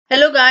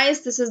Hello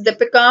guys, this is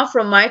Deepika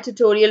from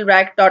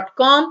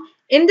mytutorialrack.com.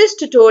 In this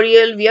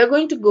tutorial, we are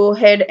going to go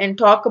ahead and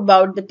talk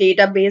about the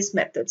database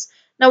methods.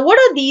 Now, what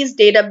are these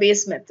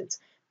database methods?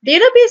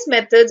 Database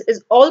methods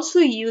is also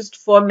used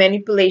for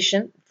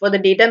manipulation, for the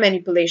data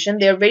manipulation.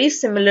 They are very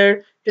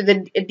similar to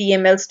the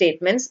DML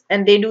statements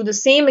and they do the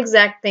same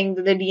exact thing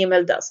that the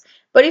DML does.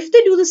 But if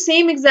they do the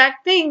same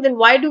exact thing, then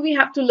why do we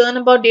have to learn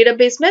about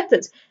database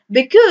methods?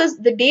 Because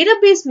the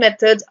database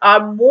methods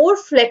are more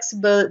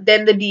flexible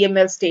than the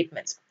DML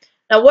statements.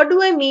 Now, what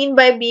do I mean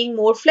by being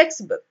more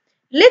flexible?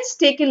 Let's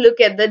take a look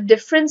at the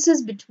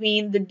differences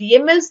between the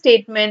DML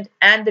statement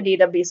and the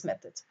database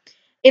methods.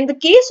 In the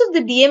case of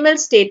the DML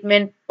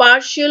statement,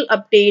 partial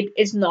update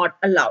is not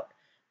allowed.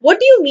 What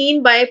do you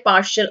mean by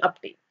partial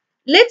update?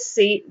 Let's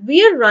say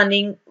we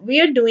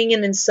are doing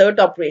an insert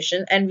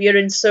operation and we are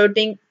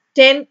inserting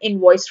 10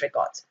 invoice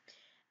records.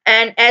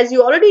 And as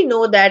you already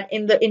know that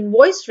in the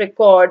invoice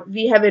record,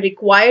 we have a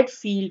required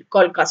field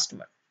called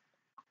customer.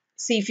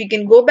 See, if you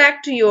can go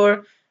back to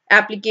your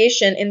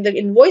application in the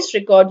invoice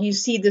record, you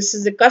see this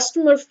is a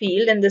customer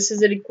field and this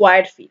is a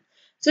required field.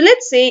 So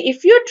let's say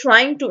if you're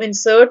trying to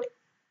insert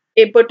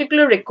a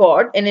particular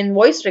record, an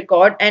invoice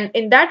record, and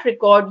in that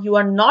record, you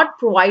are not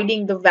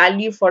providing the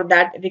value for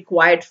that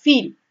required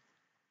field.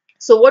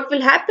 So what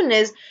will happen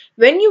is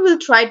when you will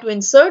try to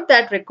insert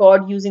that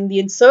record using the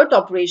insert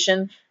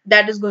operation,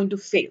 that is going to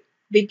fail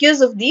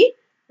because of the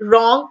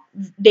wrong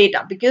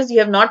data, because you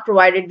have not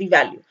provided the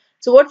value.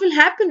 So what will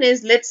happen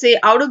is, let's say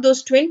out of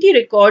those 20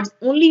 records,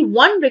 only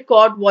one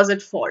record was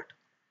at fault.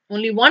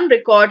 Only one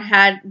record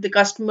had the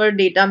customer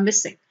data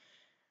missing.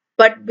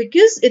 But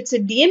because it's a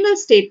DML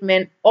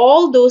statement,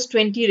 all those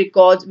 20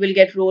 records will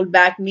get rolled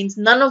back, means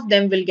none of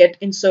them will get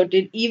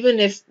inserted, even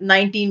if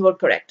 19 were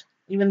correct.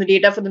 Even the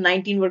data for the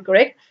 19 were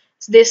correct.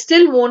 So they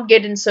still won't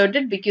get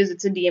inserted because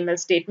it's a DML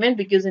statement,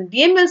 because in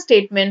DML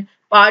statement,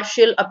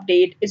 partial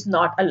update is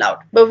not allowed.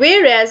 But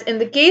whereas in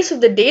the case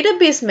of the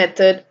database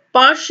method,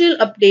 partial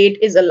update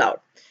is allowed.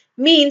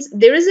 Means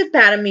there is a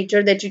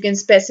parameter that you can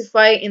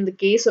specify in the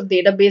case of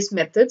database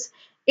methods.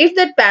 If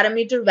that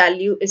parameter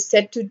value is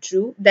set to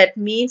true, that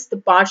means the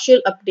partial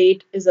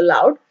update is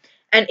allowed.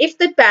 And if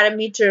that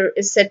parameter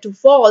is set to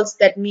false,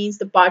 that means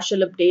the partial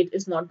update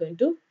is not going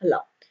to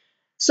allow.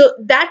 So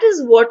that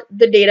is what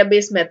the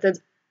database methods,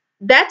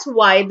 that's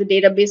why the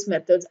database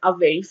methods are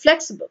very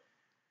flexible.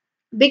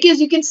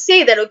 Because you can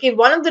say that, okay,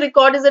 one of the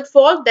record is at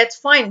fault, that's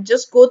fine.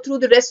 Just go through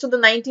the rest of the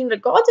 19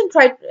 records and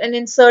try and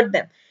insert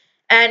them.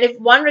 And if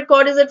one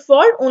record is at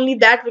fault, only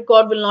that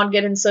record will not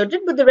get inserted,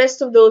 but the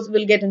rest of those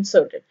will get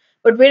inserted.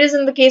 But whereas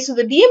in the case of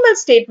the DML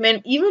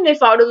statement, even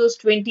if out of those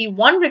 20,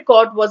 one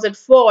record was at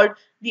fault,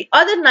 the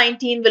other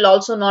 19 will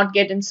also not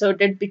get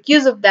inserted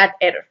because of that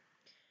error.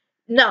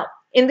 Now,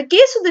 in the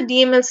case of the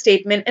DML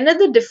statement,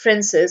 another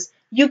difference is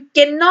you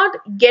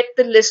cannot get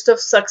the list of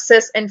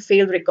success and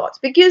fail records,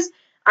 because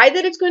either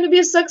it's going to be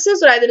a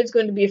success or either it's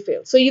going to be a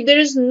fail. So there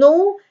is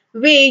no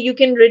way you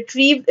can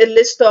retrieve a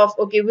list of,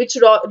 okay, which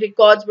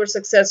records were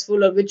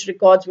successful or which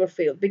records were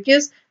failed,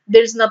 because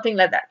there's nothing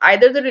like that.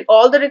 Either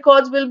all the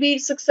records will be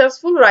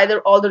successful or either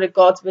all the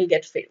records will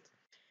get failed.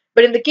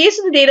 But in the case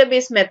of the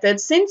database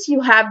method, since you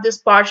have this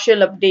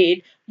partial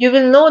update, you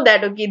will know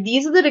that, okay,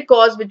 these are the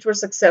records which were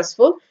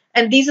successful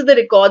and these are the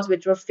records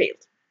which were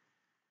failed.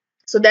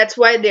 So that's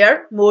why they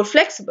are more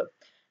flexible.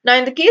 Now,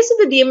 in the case of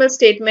the DML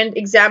statement,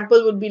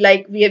 example would be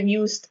like we have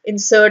used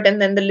insert and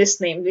then the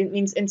list name. It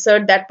means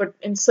insert that, but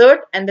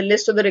insert and the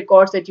list of the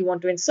records that you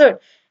want to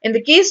insert. In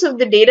the case of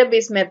the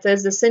database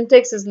methods, the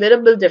syntax is a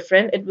little bit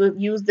different. It will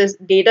use this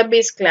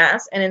database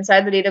class, and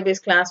inside the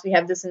database class, we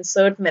have this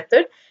insert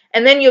method.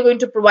 And then you're going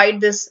to provide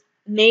this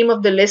name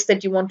of the list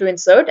that you want to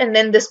insert and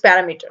then this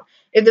parameter.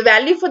 If the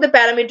value for the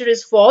parameter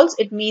is false,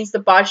 it means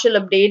the partial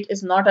update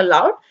is not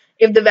allowed.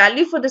 If the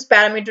value for this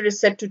parameter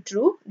is set to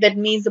true, that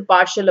means the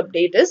partial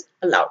update is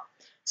allowed.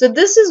 So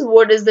this is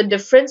what is the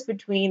difference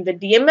between the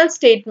DML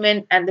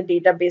statement and the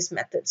database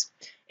methods.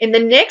 In the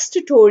next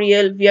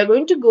tutorial, we are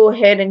going to go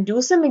ahead and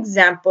do some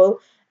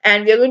example,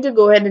 and we are going to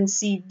go ahead and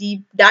see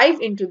deep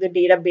dive into the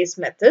database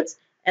methods.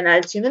 And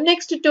I'll see you in the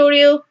next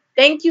tutorial.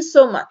 Thank you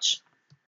so much.